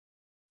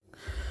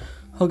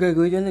ဟုတ်ကဲ့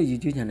ကိုကျန်တဲ့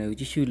YouTube channel ကို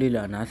ကြည့်ရှုလေ့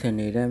လာနားဆင်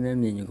နေတဲ့မြ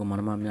င်ကိုမ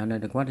နမများနဲ့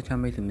တကွာတခြား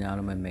မိတ်ဆွေများအား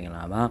လုံးပဲမင်္ဂ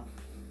လာပါ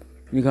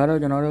ဒီကတော့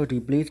ကျွန်တော်တို့ဒီ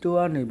Play Store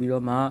ကနေပြီး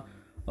တော့မှ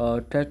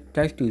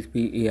text to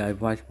speech AI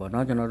voice ပေါ့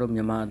နော်ကျွန်တော်တို့မြ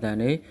န်မာအတန်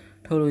တွေ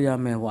ထုတ်လို့ရ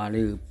မယ့်ဟွာ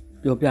လေး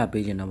ကိုပြောပြ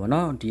ပေးခြင်းတော့ပေါ့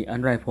နော်ဒီ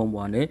Android phone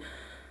ပေါ်ကနေ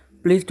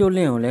Play Store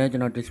link ကိုလည်းကျွ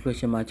န်တော်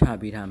description မှာချ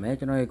ပေးထားမယ်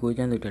ကျွန်တော်ရဲ့ကို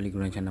ကျန်တဲ့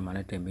Telegram channel မှာလ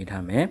ည်းတင်ပေး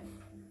ထားမယ်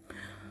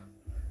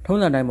ထုံး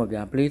စံတိုင်းပေါ့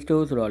ဗျာ Play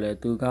Store ဆိုတော့လေ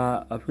သူက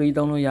free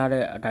သုံးလို့ရ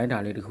တဲ့အတိုင်းအတာ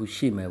လေးတစ်ခု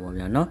ရှိမယ်ပေါ့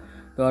ဗျာနော်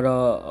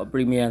တော့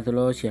premium ဆို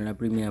လို့ရှိရင်လည်း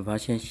premium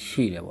version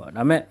ရှိတယ်ပေါ့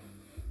ဒါပေမဲ့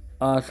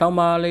ဆောင်း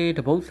ပါးလေးတ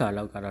စ်ပုတ်စာ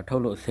လောက်ကတော့ထု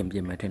တ်လို့အဆင်ပြေ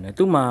မယ်ထင်တယ်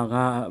သူ့မှာက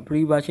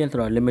free version ဆို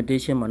တော့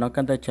limitation ပေါ့နော်က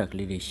န့်သက်ချက်က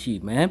လေးတွေရှိ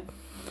မယ်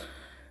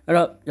အဲ့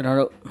တော့ကျွန်တော်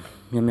တို့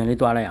မြန်လေး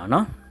တွားလိုက်အောင်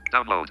နော်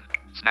download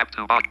snap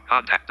to bot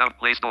contact down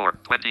Play Store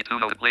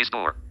 22 node Play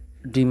Store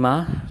ဒီမှာ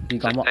ဒီ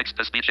ကောင်ပေါ့ text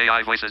to speech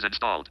AI voices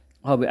installed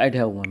ဟုတ်ပြီအဲ့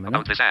ထဲဝင်မယ်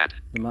နော် about this ad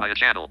my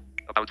channel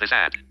about this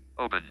ad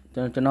open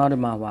ကျွန်တော်ဒီ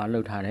မှာဟွာ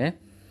လောက်ထားတယ်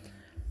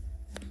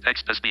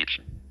text to speech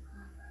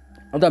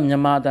ဟုတ်တယ်မြ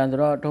န်မာအတန်ဆို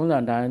တော့ထုံးစံ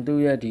တိုင်းသူ့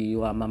ရဲ့ဒီ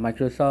ဟိုမှာ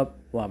Microsoft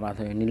ဟိုမှာ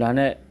ဆိုရင်နီလာ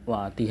နဲ့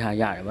ဟိုတီဟာ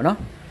ရတယ်ဗောနော်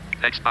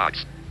text box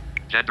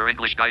gender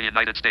English guy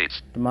United States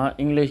ဒီမှာ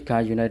English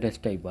guy United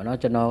States ပေါ့နော်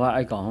ကျွန်တော်က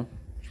အဲ့ကောင်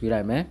ရွေး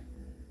လိုက်မယ်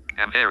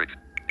Amharic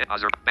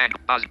Azerbaijan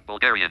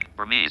Bulgarian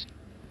Burmese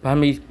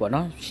ပေါ့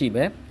နော်ရှိ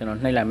ပဲကျွန်တော်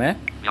နှိပ်လိုက်မယ်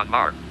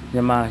Myanmar မြ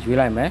န်မာရွေး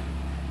လိုက်မယ်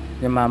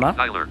မြန်မာမှာ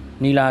Nyler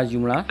နီလာယူ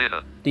မလား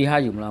တီဟာ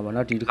ယူမလားဗော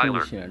နော်ဒီတစ်ခု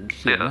ရှိတ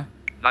ယ်နော်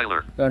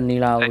Nyler တော့နီ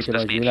လာကိုကျွန်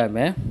တော်ရွေးလိုက်မ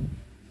ယ်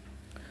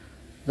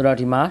ဆိုတော့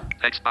ဒီမှာ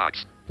text box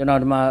ကျွန်တော်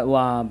ဒီမှာဟို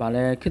ဗာ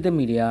လဲခေတ်သစ်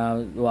မီဒီယာ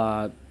ဟို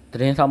သ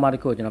တင်းဆောင်မတ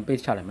စ်ခုကိုကျွန်တော်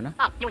paste ချလိုက်မယ်နော်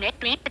မြို့နယ်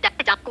တွင်တ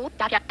က်ကူ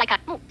တာပြတိုက်ခ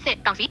တ်မှုစစ်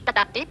ကောင်စီတပ်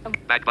တဲ့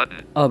back button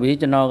ဟုတ်ပြီ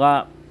ကျွန်တော်က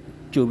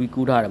ကြိုပြီး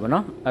ကူးထားတယ်ဗော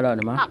နော်အဲ့တော့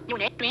ဒီမှာ မြို့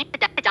နယ်တွင်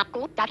တက်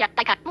ကူတာပြ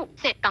တိုက်ခတ်မှု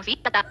စစ်ကောင်စီ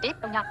တပ်တဲ့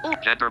ပုံညာဦး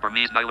gender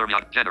Burmese Nyler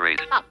generate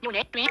မြို့န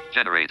ယ်တွင်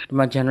generate ဒီ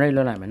မှာ generate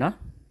လုပ်လိုက်မယ်နော်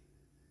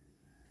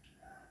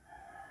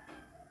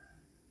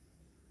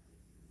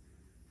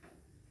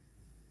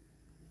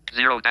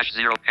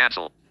 0-0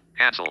 cancel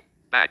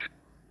back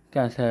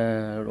cancel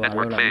လုပ်လိုက်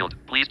network မယ် failed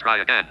please try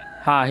again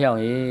ဟာဟျော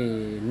င်းရေး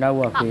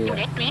network fail မြို့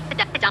နယ်တွင်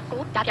တက်ကူ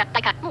တာပြ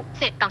တိုက်ခတ်မှု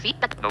စစ်ကောင်စီ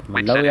တပ် no မ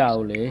quick လုပ်ရ settings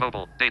ဘူးလေ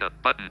mobile data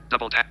button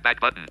double tap back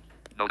button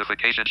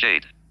notification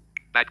shade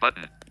back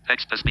button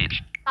text to speech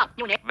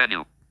မြို့နယ် menu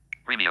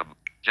premium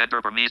gender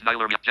Burmese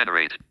Nyler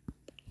generate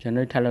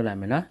generate ထပ်လုပ်လိုက်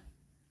မယ်နော်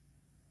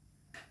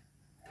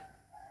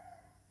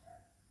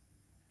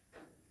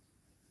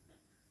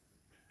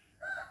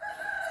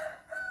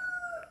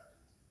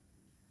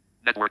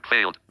network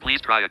failed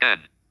please try again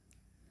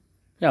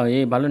ဟျောင်း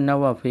ရေးဘာလို့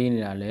network fail နေ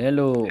တာလဲ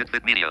လို့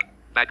Hitfit Media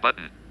back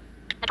button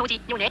အထူးကြီး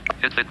မြို့နယ်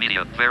Hitfit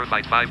Media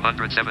verified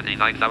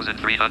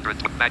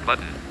 579,300 back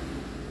button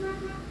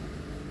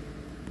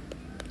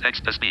text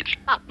to speech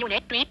မြို့န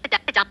ယ်တွင်တ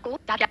က်ကူ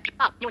တာပြ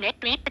မြို့နယ်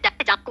တွင်တက်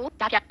ကူ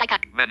တာပြတိုက်ခ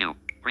တ် menu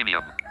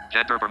premium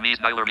gender Burmese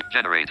Nyler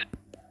generate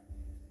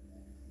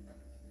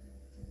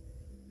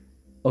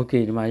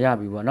okay ဒီမှာရ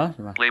ပြီဗောနော်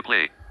ဒီမှာ play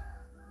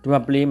ဒီမှာ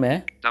play မယ်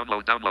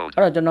download အဲ့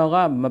တော့ကျွန်တော်က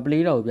မ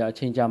play တော့ဘူးဗျအ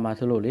ချိန်ကြာမှာ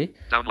ဆိုလို့လေ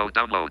download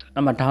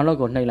အဲ့မှာ download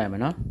ကိုနှိပ်လိုက်မ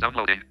ယ်နော်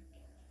downloading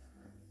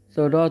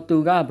ဆိုတော့သူ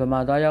ကဘယ်မှာ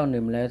သွားရောက်နေ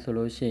မလဲဆို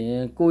လို့ရှိရ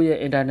င်ကိုယ့်ရဲ့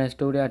internet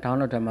store တွေက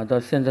download တယ်မှာသူ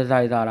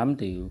synthesizer လားမ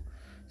သိဘူး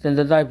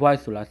synthesize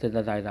voice ဆိုလား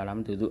synthesizer လားမ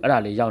သိဘူးအဲ့ဒါ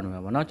လေးရောက်နေ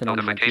မှာပေါ့နော်ကျွန်တော်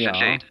ဒီမှာကြည့်အော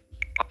င်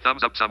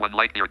thumbs up someone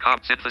like your com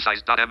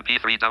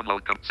synthesize.mp3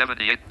 download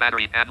 78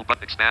 battery and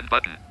button expand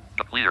button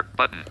the clear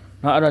button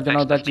နော်အဲ့တော့ကျွန်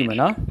တော်တက်ကြည့်မယ်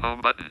နော်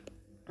home button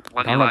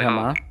one download UI ထဲ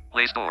မှာ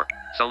Play Store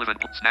Sullivan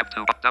snap to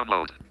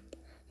download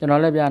ကျွန်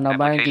တော်လည်းဗျာနောက်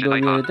ပိုင်းဒီလို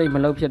မျိုးတိတ်မ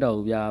လုပ်ဖြစ်တော့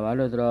ဘူးဗျာဘာ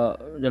လို့ဆိုတော့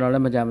ကျွန်တော်လ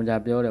ည်းမကြ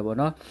ပြောတယ်ပေါ့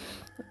နော်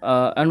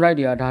Android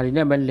တွေကဒါတွေ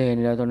နဲ့ပဲလည်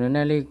နေတယ်ဆိုတော့နည်းန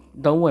ည်းလေး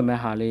သုံးဝင်မဲ့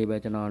ဟာလေးပဲ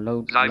ကျွန်တော်လု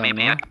ပ်Live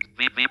VPN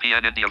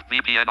VPN India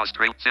VPN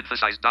Australia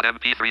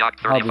synthesize.mp3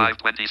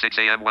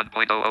 3526 AM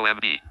 1.0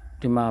 MB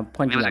ဒီမှာ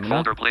ဖွင့်ကြည့်လိုက် music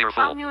နော် folder player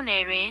ပေါ full မြို့န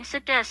ယ်တွင်စ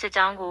စ်တပ်စစ်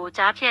ကြောင်းကို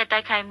ကြားဖြတ်တို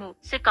က်ခိုက်မှု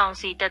စစ်ကောင်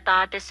စီတပ်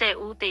သား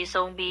10ဦးသေ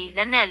ဆုံးပြီးလ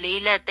က်နက်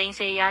4လက်သိမ်းဆ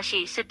ည်းရရှိ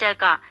စစ်တပ်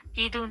ကပြ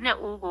ည်သူ2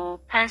ဦးကို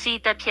ဖမ်းဆီး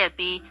တပ်ဖြတ်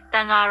ပြီးတ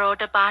န်ဃာတော်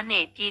တစ်ပါးနှ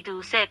င့်ပြည်သူ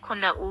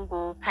19ဦး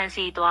ကိုဖမ်း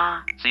ဆီးသွား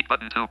seat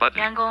button 2 button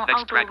ရန်ကုန်အော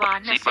က်တိုဘာ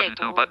seat button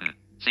 2 button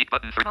seat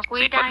button 3 မ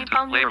ကွေး seat တိုင်း button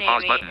ပေါ 2 player မြို့နယ်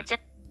pause တွင် button အကျ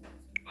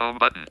home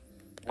button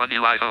one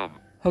UI home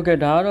ဟုတ်ကဲ့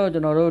ဒါကတော့ကျွ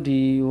န်တော်တို့ဒီ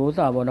ဟို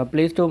စာပေါ့နော်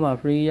Play Store မှာ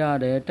free ရ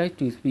တယ် text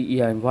to speech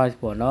AI voice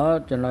ပေါ့နော်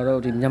ကျွန်တော်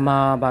တို့ဒီမြန်မာ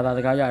ဘာသာစ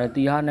ကားရတယ်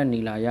တီဟာနဲ့နီ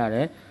လာရတ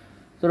ယ်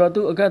ဆိုတော့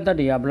သူအကန့်အသတ်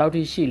တွေကဘယ်လောက်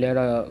ထိရှိလဲ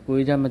တော့ကို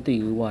ယ်ကြီးမသိ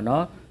ဘူးပေါ့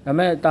နော်ဒါပေ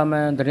မဲ့တာမ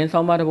န်သတင်း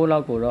ဆောင်မတစ်ပုဒ်လော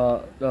က်ကိုတော့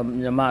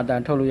မြန်မာအတ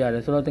န်ထုတ်လို့ရတ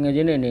ယ်ဆိုတော့တကယ်ချ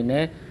င်းတွေအနေ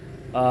နဲ့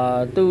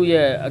သူ့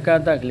ရဲ့အကန့်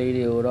အသတ်ကလေး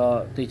တွေကိုတော့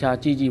တေချာ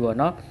ကြည့်ပေါ့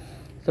နော်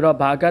ဆိုတော့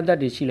ဘာအကန့်အသတ်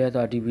တွေရှိလဲဆို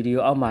တော့ဒီဗီဒီ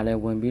ယိုအောက်မှာလည်း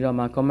ဝင်ပြီးတော့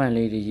မှ comment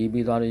လေးတွေရေး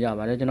ပြီးသွားလို့ရ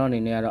ပါတယ်ကျွန်တော်အနေ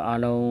နဲ့ကတော့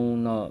အားလုံး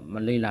တော့မ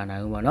လေ့လာနို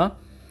င်ဘူးပေါ့နော်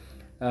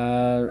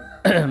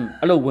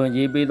အဲ့လိုဝင်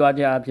ရေးပေးသွား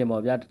ကြအဖြစ်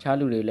ပေါ့ဗျာတခြား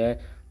လူတွေလည်း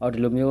ဒီ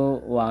လိုမျိုး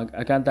ဟို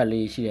အကန့်အသတ်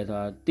လေးရှိတယ်ဆို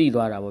တာသိ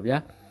သွားတာပေါ့ဗျာ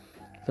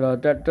ဆိုတော့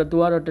သူ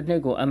ကတော့တစ်နှ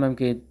စ်ကို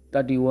MMK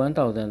 31000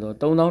ဆို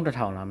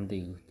3100လားမသိ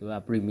ဘူးသူက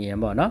premium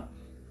ပေါ့နော်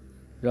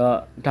ဆိုတော့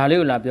ဒါလေး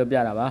ကိုလာပြောပြ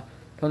တာပါ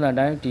ထုံးစံ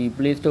တိုင်းဒီ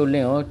Play Store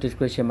link ကို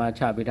description မှာ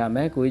ချပေးထားမ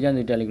ယ်ကိုကြီးကျန်း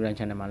သူ Telegram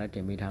channel မှာလည်းတ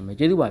င်ပေးထားမယ်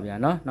ကျေးဇူးပါဗျာ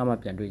နော်နောက်မှ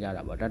ပြန်တွေ့ကြ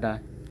တာပေါ့တတ်